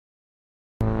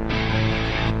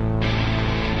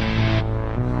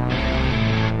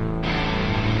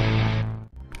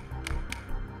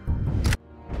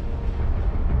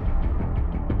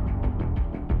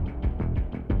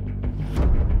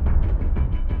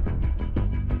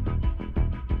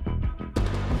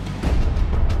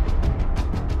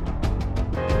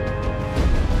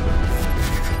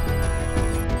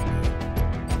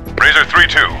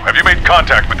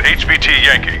contact with HVT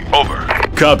Yankee. Over.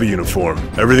 Copy, Uniform.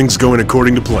 Everything's going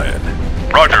according to plan.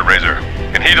 Roger, Razor.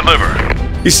 Can he deliver?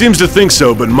 He seems to think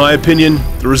so, but in my opinion,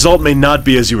 the result may not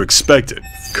be as you expected,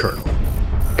 Colonel.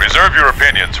 Reserve your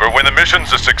opinions for when the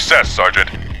mission's a success, Sergeant.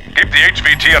 Keep the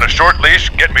HVT on a short leash,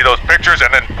 get me those pictures,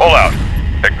 and then pull out.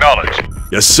 Acknowledge.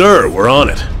 Yes, sir. We're on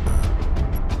it.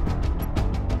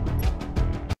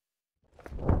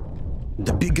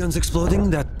 The big guns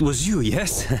exploding? That was you,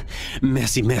 yes?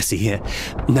 Messy.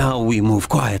 Now we move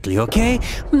quietly, okay?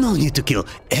 No need to kill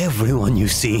everyone you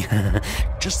see.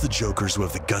 Just the jokers who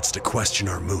have the guts to question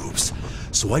our moves.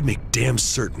 So I'd make damn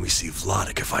certain we see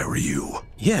Vladik if I were you.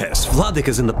 Yes, Vladik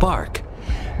is in the park.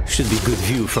 Should be good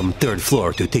view from 3rd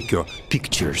floor to take your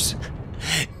pictures.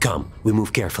 Come, we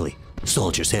move carefully.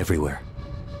 Soldiers everywhere.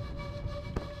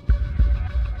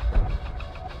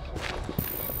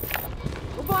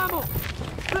 Ovamo!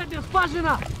 Prednja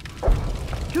spažena!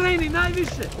 Kreni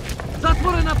najviše!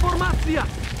 Zatvorena formacija!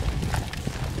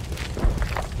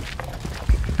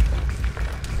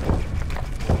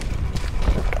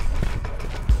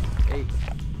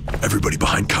 Everybody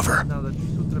behind cover.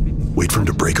 Wait for him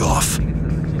to break off.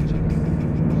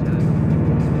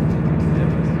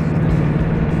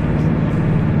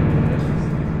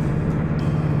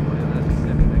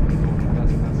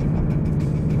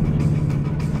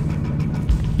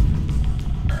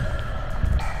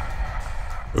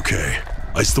 Okay,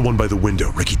 ice the one by the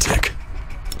window, Ricky Tick.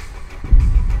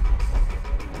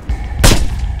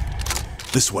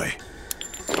 This way.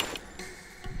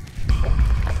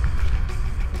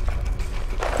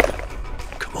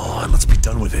 Come on, let's be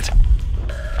done with it.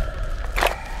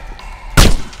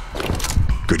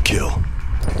 Good kill.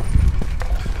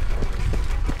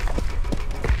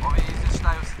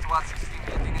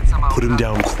 Put him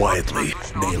down quietly.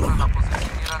 Nail him.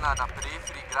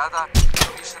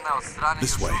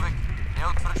 This way.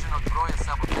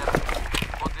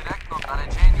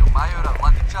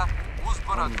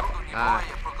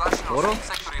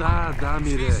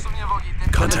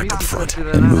 Contact up front.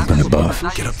 And movement above.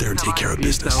 Get up there and take care of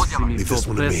business. Leave this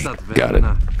one to me. Got it.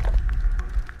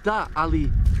 Da,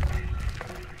 ali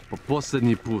po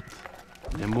posljednji put.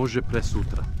 Ne može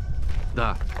presutra.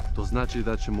 Da, to znači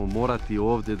da ćemo morati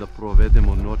ovdje da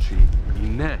provedemo noći. I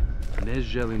ne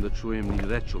želim da čujem ni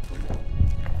reč o tome.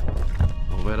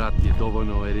 Ovaj rat je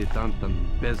dovoljno iritantan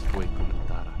bez tvojih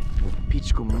komentara. U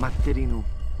pičku materinu.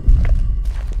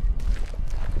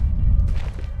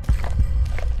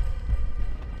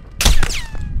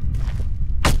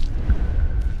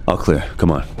 All clear.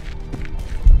 Come on.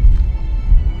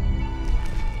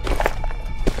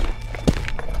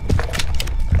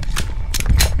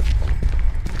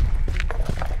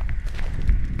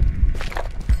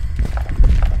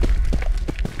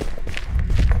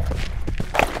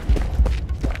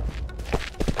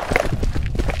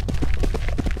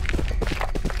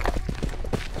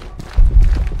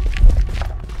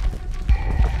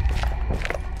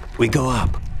 We go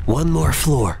up. One more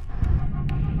floor.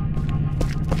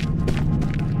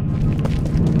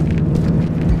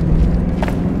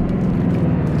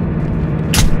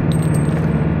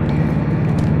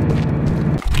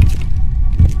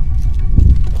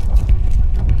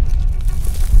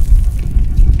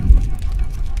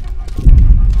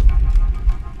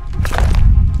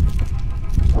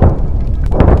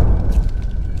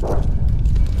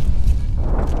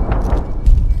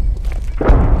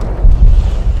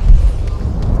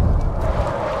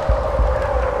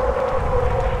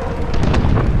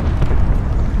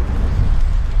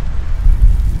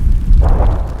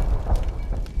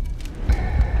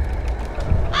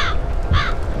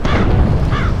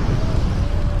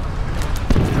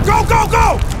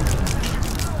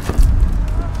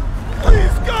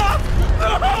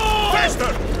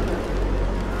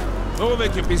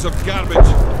 You piece of garbage.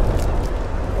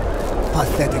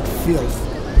 Pathetic filth.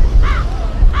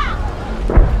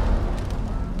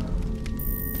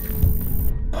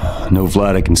 No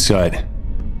Vladik in sight.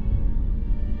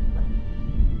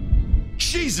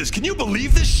 Jesus, can you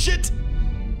believe this shit?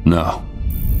 No.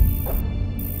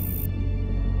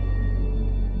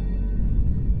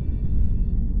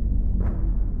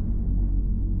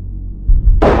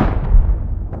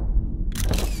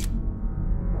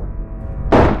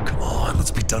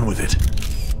 Done with it.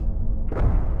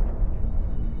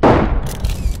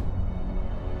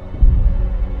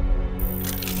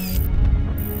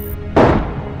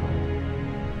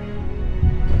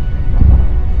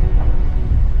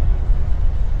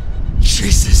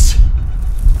 Jesus!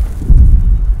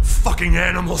 Fucking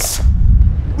animals!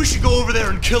 We should go over there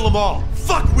and kill them all!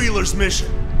 Fuck Wheeler's mission!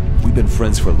 We've been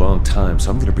friends for a long time, so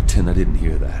I'm gonna pretend I didn't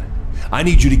hear that. I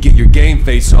need you to get your game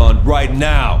face on right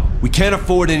now. We can't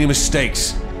afford any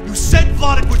mistakes. You said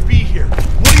Vladik would be here.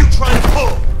 What are you trying to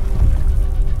pull?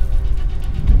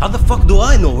 How the fuck do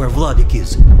I know where Vladik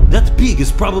is? That pig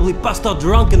is probably passed out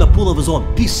drunk in a pool of his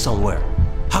own piss somewhere.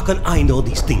 How can I know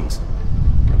these things?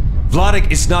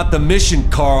 Vladik is not the mission,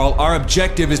 Carl. Our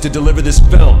objective is to deliver this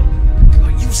film.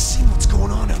 You've seen what's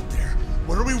going on out there.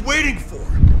 What are we waiting for?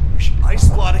 We should ice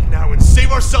Vladik now and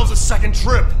save ourselves a second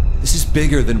trip. This is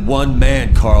bigger than one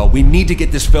man, Carl. We need to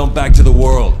get this film back to the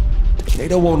world.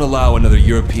 NATO won't allow another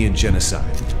European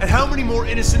genocide. And how many more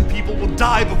innocent people will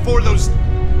die before those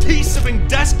tea-sipping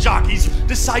desk jockeys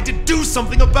decide to do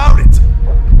something about it?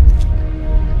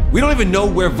 We don't even know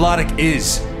where Vladik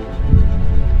is.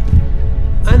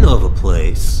 I know of a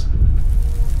place.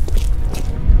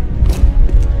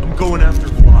 I'm going after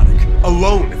Vladik,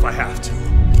 alone if I have to.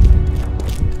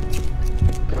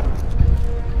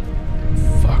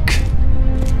 Fuck.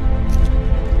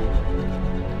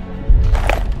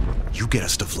 You get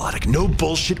us to Vladik, no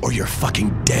bullshit or you're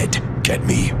fucking dead. Get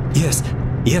me?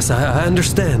 Yes, I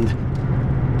understand.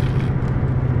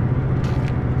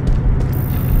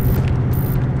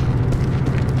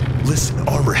 Listen,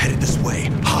 armor headed this way.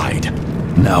 Hide.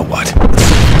 Now what?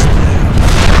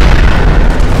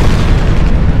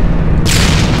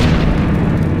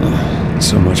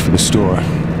 So much for the store.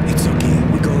 It's okay,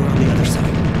 we go around the other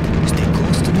side. Stay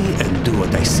close to me and do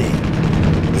what I say.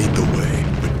 Lead the way,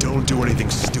 but don't do anything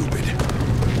stupid.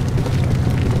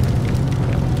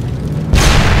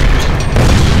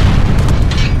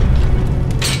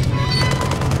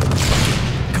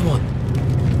 Come on.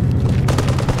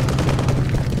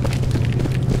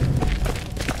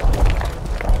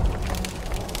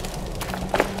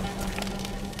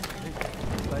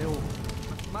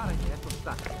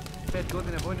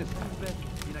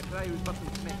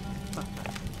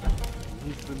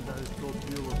 Mislim da je to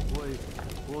bilo tvoj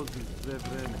poziv sve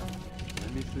vreme. Ne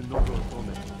mislim mnogo o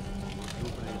tome.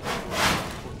 Dobre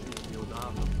počiti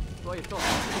odavno. To je to.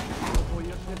 Ovo je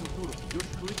još jednu turu. Još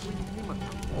koliko njih imaš.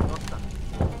 Dosta.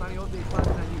 Stani ovdje i pati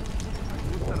na njih.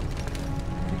 Ustaram.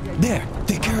 There!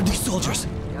 Take care of these soldiers!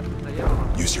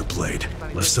 Use your blade.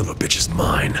 This son of a bitch is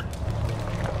mine.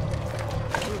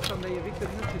 Čuo sam da je Viktor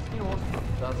juče skinuo osnovu.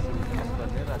 Da se ubistva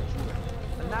ne računa.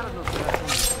 Naravno se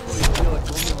računa. To je bila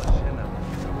gomila žena.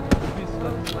 Ubistva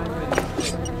snajperi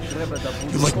treba da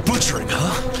budu... You like butchering,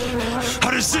 huh?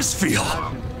 How does this feel?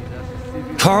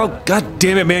 Carl, god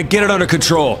damn it, man, get it under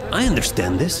control. I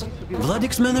understand this.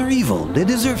 Vladik's men are evil. They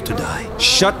deserve to die.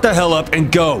 Shut the hell up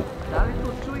and go. Da li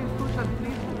to čujem slušan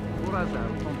prizvuk? Poraza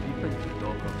u tom pitanju.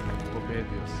 Dobro,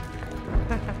 pobedio si.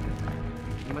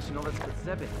 Imaš novac kod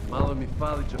sebe? Malo mi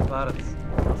fali džeparac.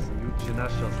 Ali sam juče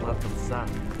našao zlatan sat.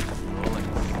 Rolex.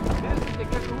 Verite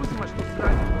kako uzimaš to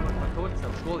sranje od onog matorca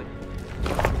u školi.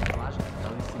 Lažem, da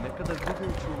li si nekada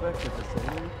vidio čoveka da se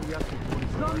ovoliko jako boli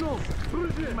za mnom?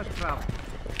 Brže! Imaš pravo.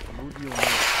 Ludio mi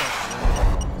je stat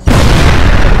vremena.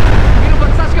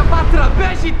 Minobacačka patra,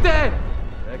 bežite!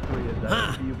 Rekao je da je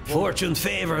bio bol. Fortune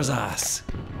favors us.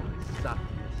 Sat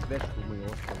je sve što mu je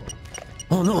ostalo.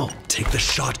 Oh no! Take the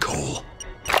shot, Cole.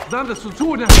 Znam da su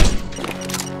čudne!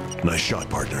 Nice shot,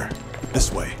 partner.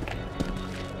 This way.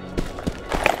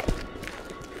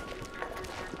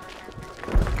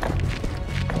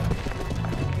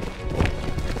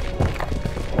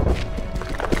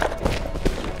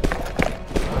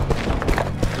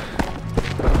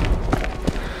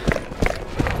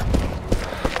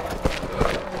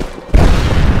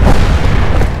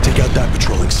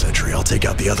 Take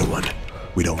out the other one.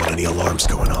 We don't want any alarms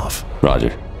going off.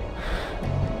 Roger.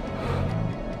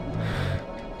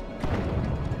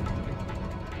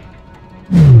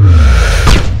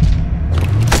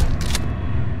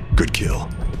 Good kill.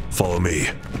 Follow me.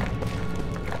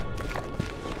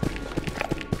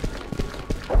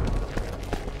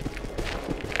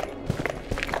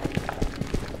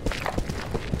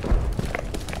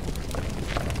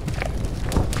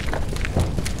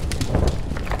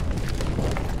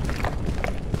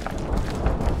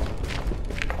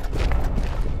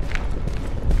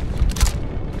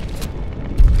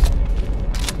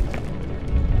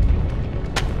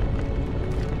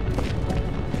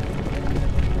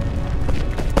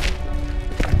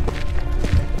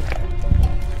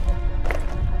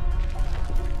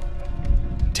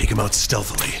 Take him out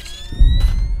stealthily.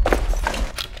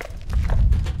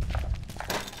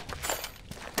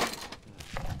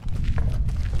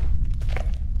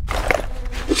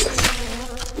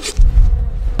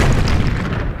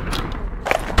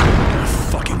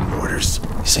 Fucking mortars.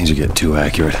 These things are getting too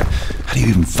accurate. How do you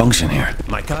even function here?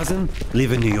 My cousin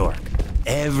live in New York.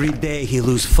 Every day he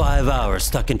lose 5 hours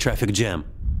stuck in traffic jam.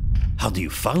 How do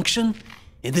you function?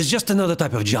 It is just another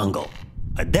type of jungle.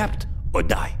 Adapt or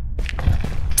die.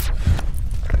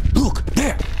 Look,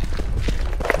 there!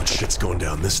 What shit's going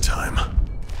down this time?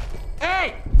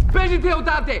 Ej! Bežite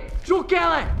odavde!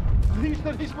 Čukele!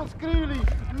 Ništa nismo skrivili,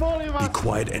 molim Be vas!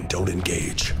 quiet and don't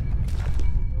engage.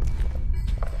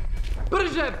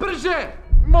 Brže, brže!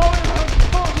 Molim vas,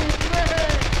 Bogu, ne!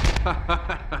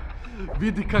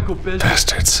 Vidi kako beže.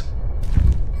 Bastards.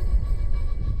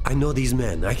 I know these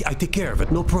men. I take care of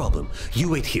it, no problem. You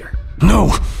wait here.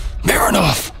 No!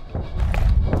 Marinov!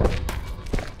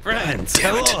 Friends,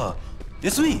 Damn it. hello!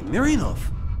 It's me, Marinov.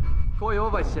 Ko je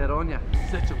ovaj šeronja?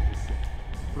 Sećam ti se.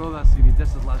 Prodao si mi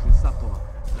 10 lažnih satova.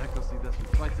 Rekao si da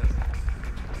su švajcarski.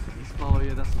 Ispalo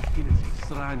je da su kineski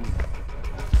sranji.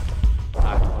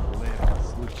 Takva lepa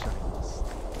slučajnost.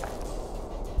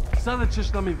 Sada ćeš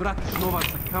da mi vratiš novac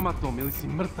sa kamatom ili si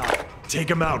mrtav. Take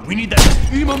him out. We need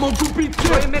that. Imamo gubitke!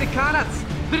 To je Amerikanac!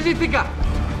 Držite ga!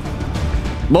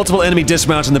 Multiple enemy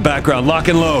dismounts in the background. Lock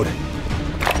and load.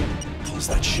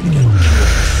 Close that shit again.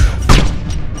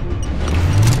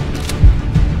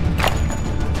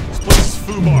 This place is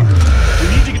Fubar. We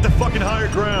need to get the fucking higher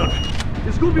ground.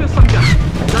 Izgubio sam ga!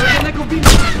 Da li je neko vidio?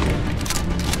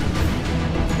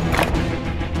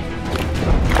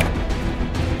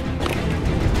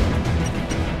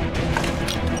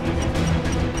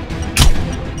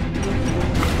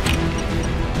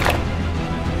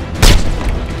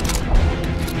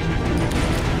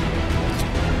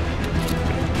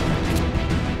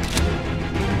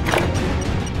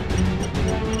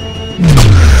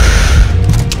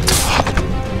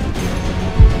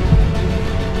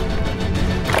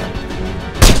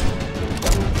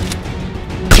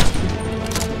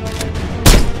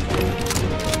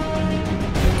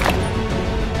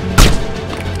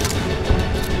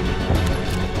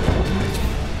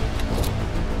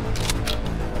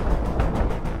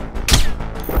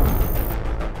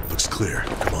 Clear.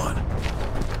 Come on.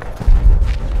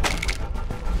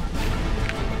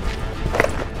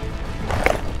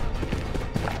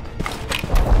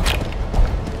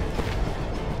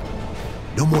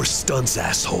 No more stunts,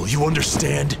 asshole. You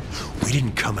understand? We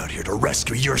didn't come out here to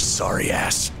rescue your sorry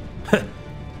ass.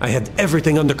 I had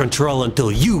everything under control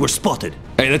until you were spotted.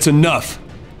 Hey, that's enough.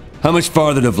 How much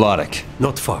farther to Vladik?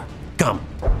 Not far. Come.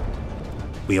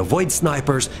 We avoid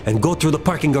snipers and go through the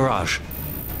parking garage.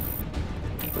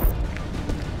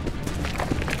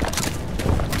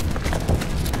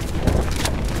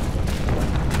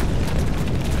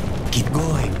 Keep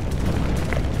going.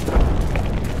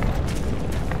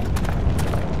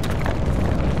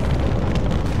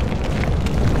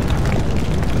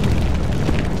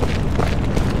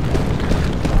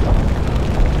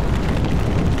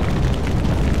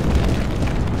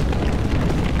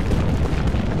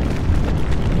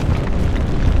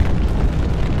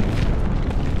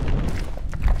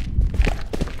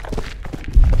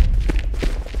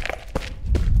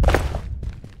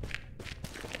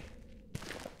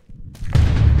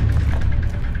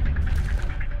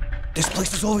 This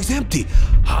place is always empty.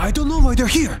 I don't know why they're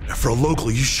here. For a local,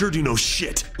 you sure do know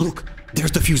shit. Look,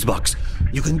 there's the fuse box.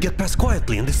 You can get past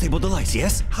quietly and disable the lights,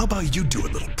 yes? How about you do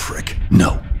it, little prick?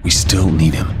 No, we still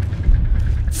need him.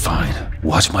 Fine.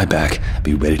 Watch my back.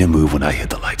 Be ready to move when I hit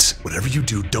the lights. Whatever you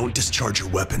do, don't discharge your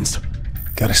weapons.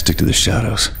 Gotta stick to the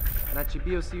shadows. Znači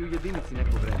bio si u jedinici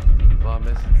neko vreme. 2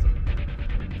 meseca.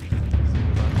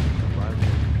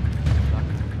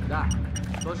 Da,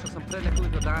 došao sam pre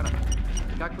nekoliko dana.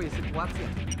 Kakva je situacija?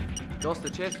 Dosta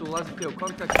često ulazite u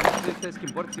kontakt s prijateljskim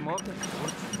borcima ovdje?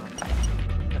 Borcima?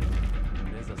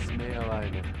 Ne zasmejavaj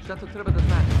me. Šta to treba da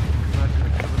znači? Znači da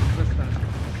treba da prstaneš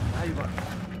daju vam.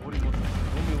 Borimo se sa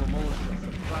gomilom ološka, sa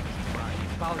pračima i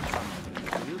palicama.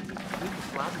 Ljudci su sliku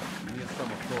sladni. Nije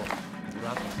samo to. U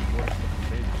ratu se bori sa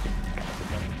pobeđu. Se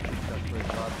tako čita što je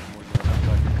glasno može da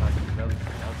napravi takvi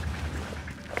veliki jasno.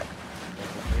 Da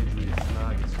pobeđuje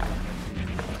snage svoje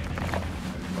nečinih.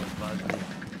 Ali baš važnije.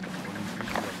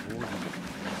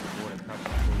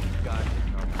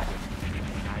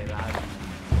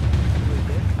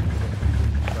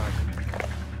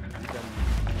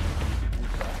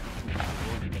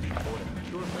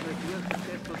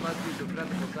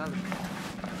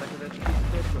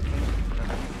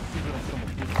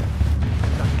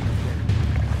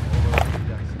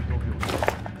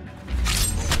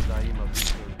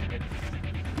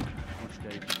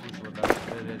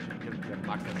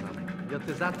 Jel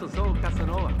te zato zovu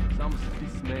Casanova? Samo se ti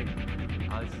smeji,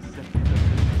 ali se sjeti da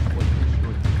držiš svoj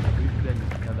pištolj na pripremi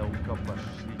kada ukopaš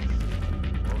šnic.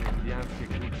 Ove indijanske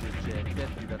kuće će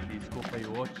teti da ti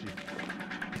iskopaju oči.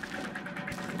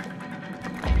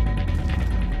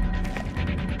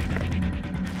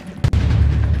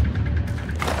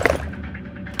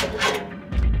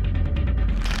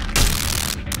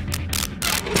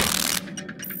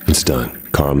 It's done.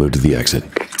 Carl, move to the exit.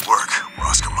 Good work,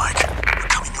 Roscoe Mike.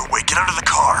 We're coming your way. Get out of the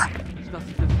car.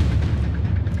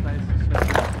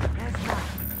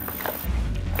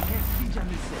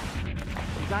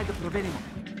 Daj da proverimo,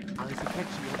 ali se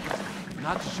kreće i odlazi.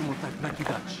 Naći ćemo taj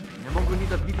prekidač. Ne mogu ni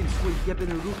da vidim svoju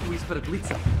jebenu ruku ispred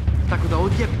lica. Tako da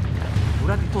odjebi.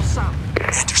 Uradi to sam.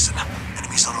 Anderson,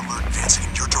 enemies on alert advancing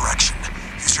in your direction.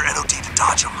 Use your NOD to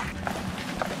dodge them.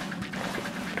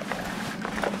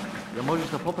 Ja možeš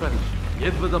da popraviš.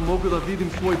 Jedva da mogu da vidim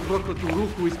svoju prokletu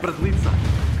ruku ispred lica.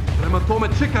 Prema tome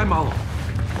čekaj malo.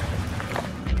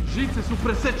 Žice su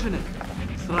presečene.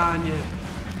 Sranje.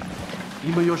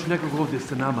 Ima još nekog ovdje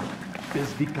sa nama, bez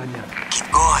vikanja.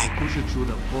 Pokušat ću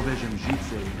da povežem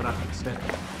žice i vratim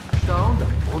svetlo. Šta onda?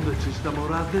 Onda ćeš da mu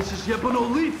razneseš jebano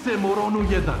lice, moronu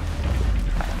jedan.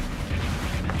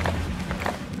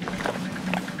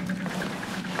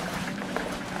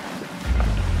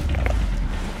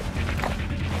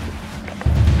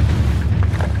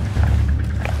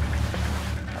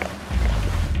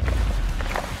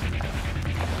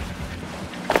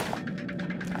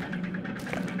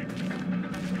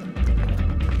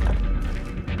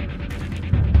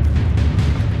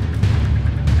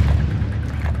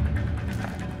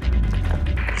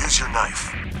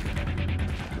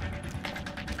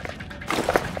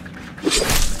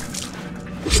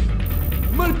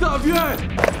 Mrtav je!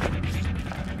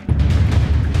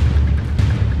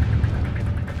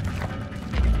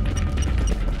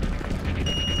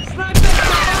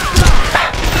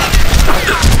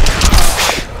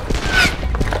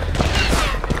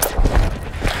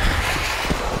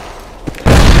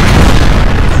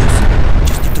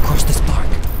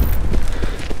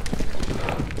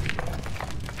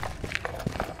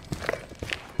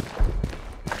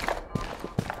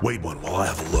 Wait one while I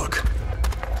have a look.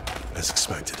 As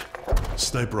expected.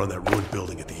 Sniper on that ruined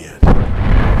building at the end.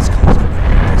 This car's coming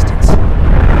from a distance.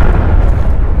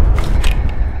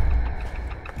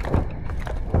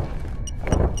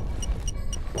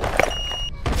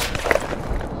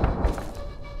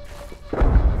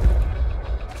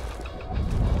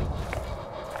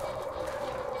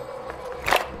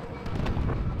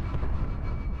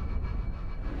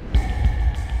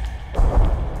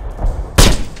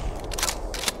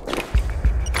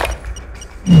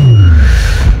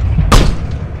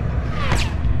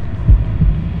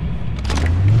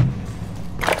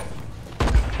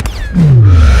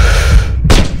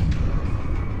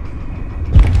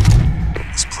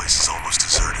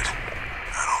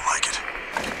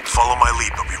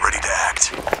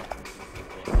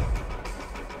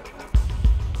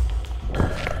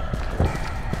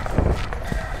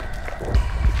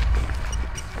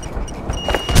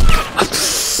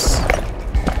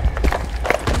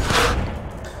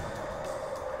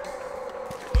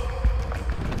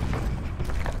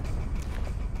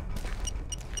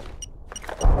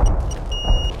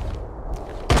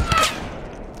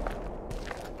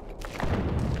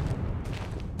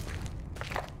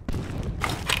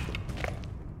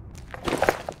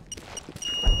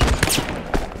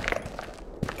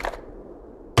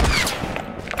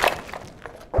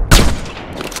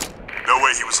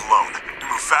 He was alone. You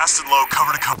move fast and low,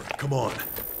 cover to cover. Come on.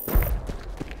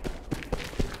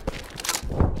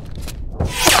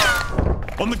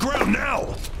 On the ground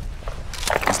now!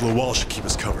 These low walls should keep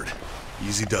us covered.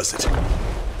 Easy does it.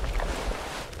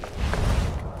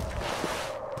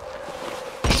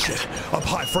 Shit, up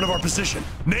high, front of our position.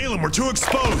 Nail him, we're too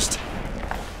exposed!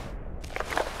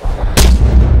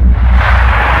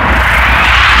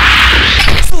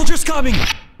 Soldiers coming!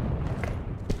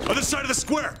 Other side of the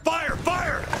square! Fire!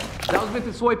 Fire!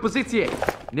 Zauzmite svoje pozicije.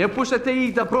 Ne puštajte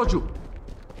ih da prođu.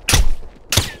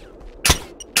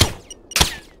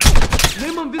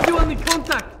 Nemam vizualni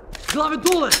kontakt. Glave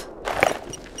dole.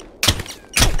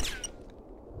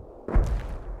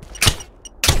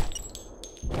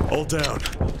 All down.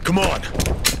 Come on.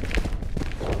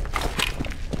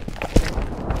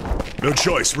 No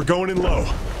choice. We're going in low.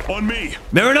 On me.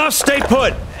 Marinov, stay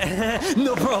put!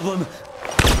 No problem.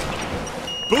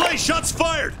 Belay, shots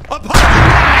fired! Up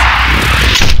high!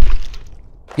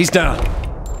 He's down.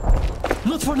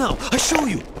 Not for now. I show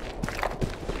you.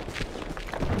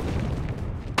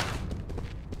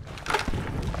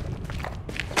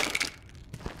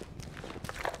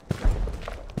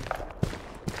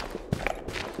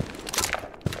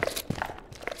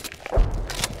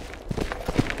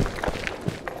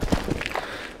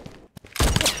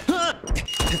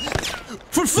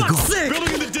 For fuck's sake!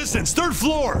 Building in the distance, third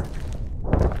floor!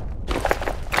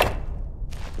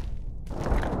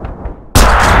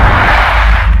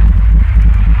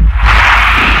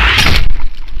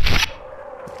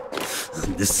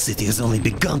 This city has only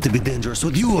begun to be dangerous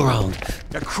with you around.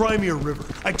 That Crimea River.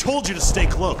 I told you to stay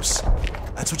close.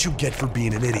 That's what you get for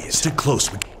being an idiot. Stick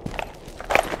close.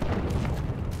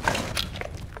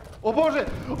 O Boże!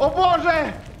 O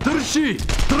Boże! Drži!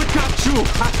 Trkaču!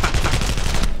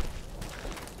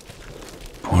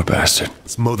 Poor bastard.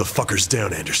 Let's mow the fuckers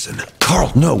down, Anderson.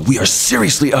 Carl, no, we are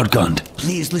seriously outgunned.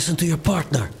 Please listen to your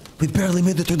partner. We barely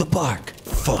made it through the park.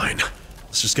 Fine.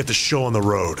 Let's just get the show on the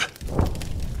road.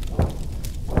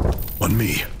 On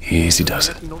me. Easy does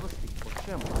it. Novosti o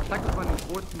čemu? Takozvanim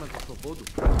borcima za slobodu,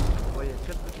 koje je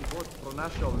četvrti borc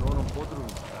pronašao u onom podrumu.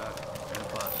 Ne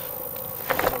baš.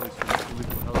 Imali su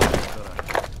nekoliko helikoptera.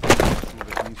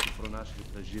 Uvek nisu pronašli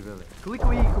preživele.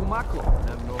 Koliko ih umaklo?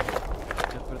 Ne mnogo.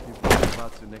 Četvrti borc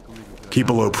bacio nekoliko granata. Keep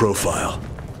a low profile.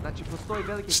 Znači, postoji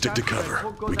velike Stick to cover.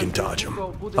 We can dodge them.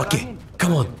 Okay,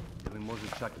 come on. Ili može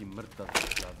čak i mrtav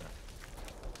sada.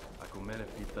 Ako mene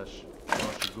pitaš,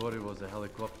 troši gorivo za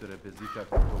helikoptere bez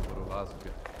ikakvog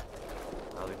razloga.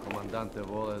 Ali komandante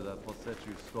vole da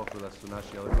podsjećaju skoku da su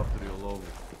naši helikopteri u lovu.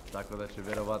 Tako da će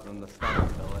vjerovatno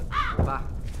nastaviti da lete. Pa,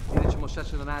 vidjet ćemo šta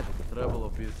će da nađe.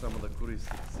 Trebalo bi samo da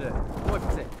koristi C.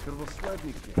 Bojce,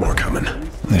 krvoslednike. More coming.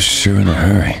 They're sure in a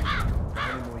hurry.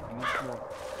 Danimo ih nismo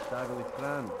stavili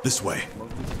hranu. This way.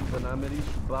 Mogli su da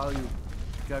namirišu balju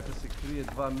kako se krije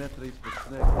 2 metra ispod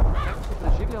snega. Kako su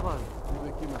preživljavali?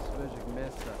 Uvijek ima svežeg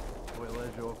mesa koje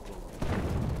leže okolo.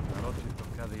 Naročito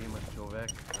kada ima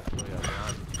čoveka što ja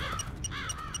radim.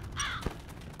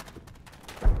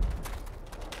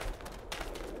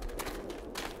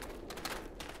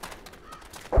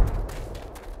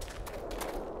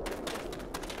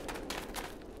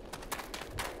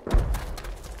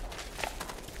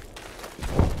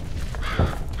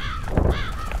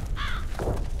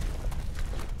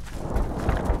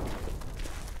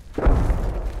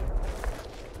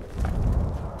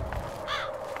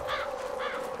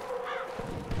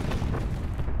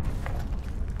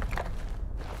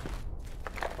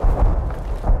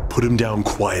 Put him down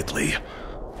quietly.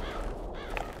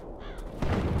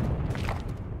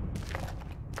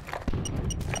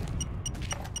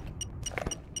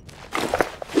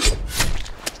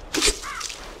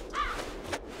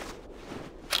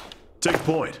 Take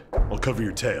point. I'll cover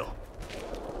your tail.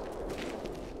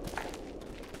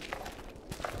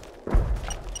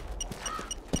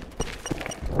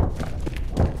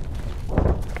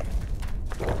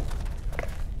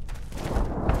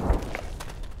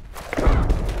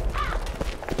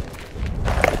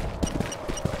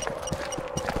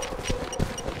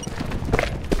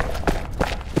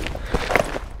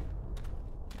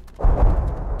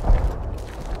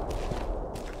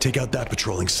 Take out that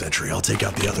patrolling sentry. I'll take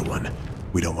out the other one.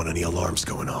 We don't want any alarms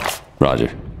going off.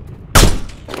 Roger.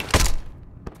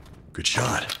 Good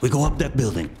shot. We go up that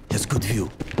building. Has good view.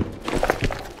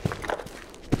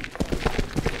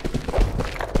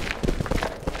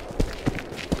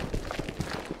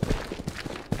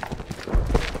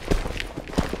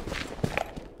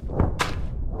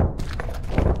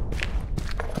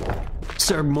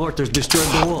 Serb mortars destroyed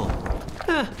the wall.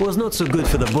 Was not so good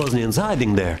for the Bosnians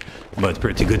hiding there, but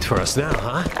pretty good for us now,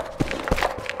 huh?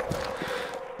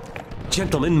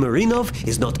 Gentleman Marinov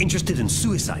is not interested in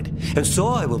suicide, and so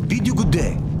I will bid you good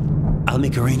day. I'll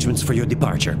make arrangements for your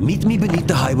departure. Meet me beneath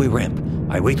the highway ramp.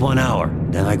 I wait 1 hour,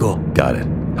 then I go. Got it.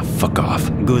 Now fuck off.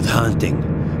 Good hunting.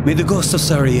 May the ghosts of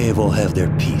Sarajevo have their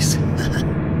peace.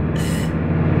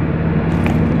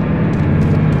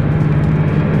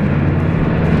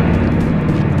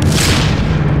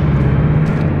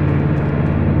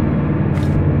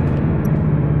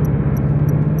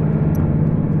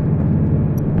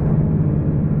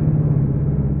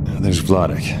 There's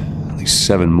Vladek. At least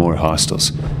 7 more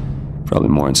hostiles. Probably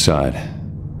more inside.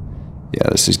 Yeah,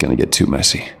 this is gonna get too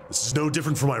messy. This is no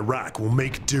different from Iraq. We'll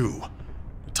make do.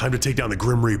 Time to take down the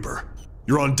Grim Reaper.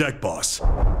 You're on deck, boss.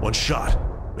 1 shot.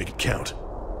 Make it count.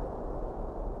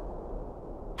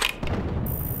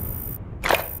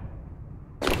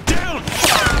 Down!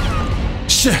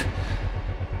 Shit!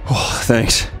 Oh,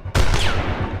 thanks.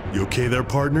 You okay there,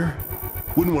 partner?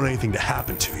 Wouldn't want anything to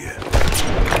happen to you.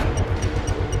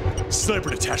 Sniper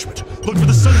detachment. Look for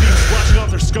the sunbeams flashing off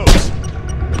their scopes.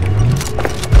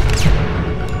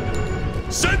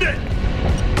 Send it!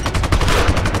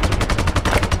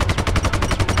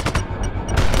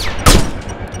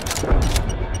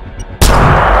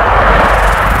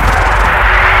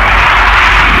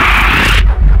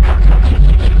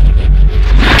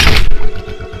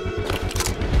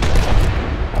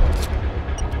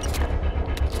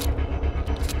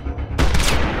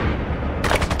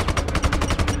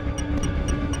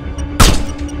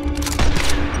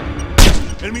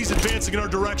 Enemies advancing in our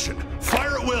direction.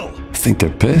 Fire at will. think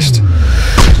they're pissed?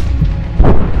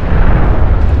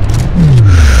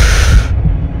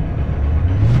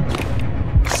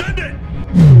 Send it!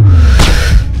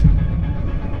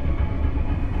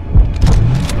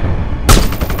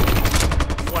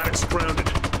 Vladic's grounded.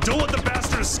 Don't let the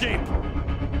bastard escape!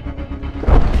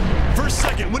 First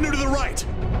second, window to the right!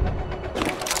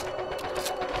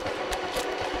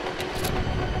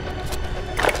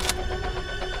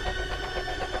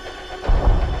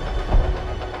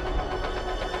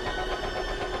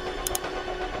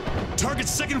 Target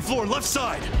second floor, left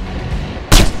side!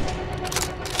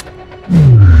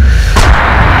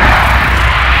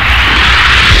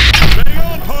 Hang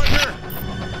on, partner!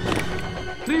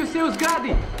 Крию се у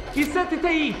згради! Изсетите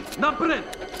ih! Напред!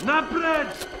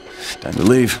 Напред! Time to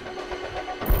leave.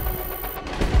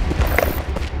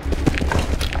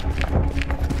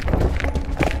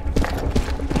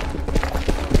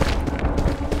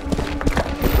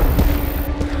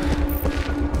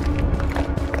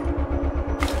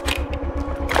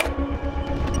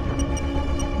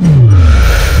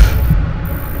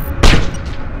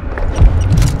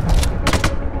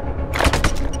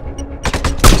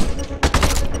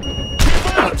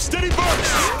 Steady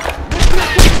burst!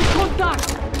 Контакт!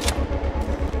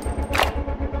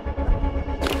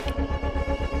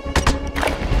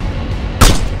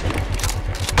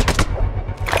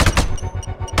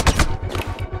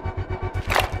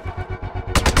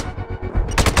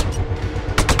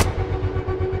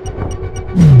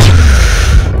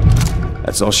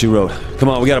 That's all she wrote. Come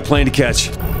on, we got a plane to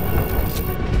catch.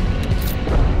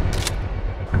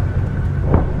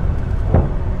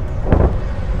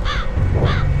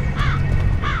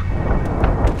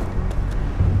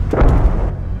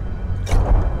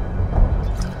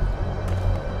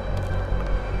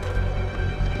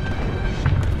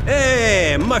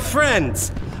 Hey, my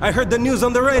friends! I heard the news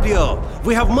on the radio.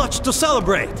 We have much to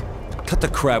celebrate. Cut the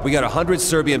crap. We got 100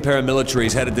 Serbian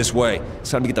paramilitaries headed this way.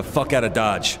 It's time to get the fuck out of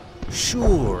Dodge.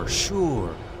 Sure,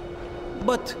 sure.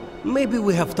 But maybe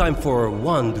we have time for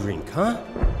one drink, huh?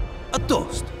 A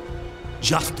toast.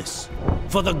 Justice.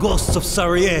 For the ghosts of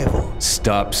Sarajevo.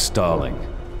 Stop stalling.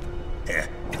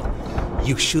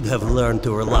 You should have learned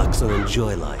to relax and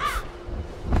enjoy life.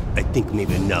 I think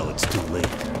maybe now it's too late.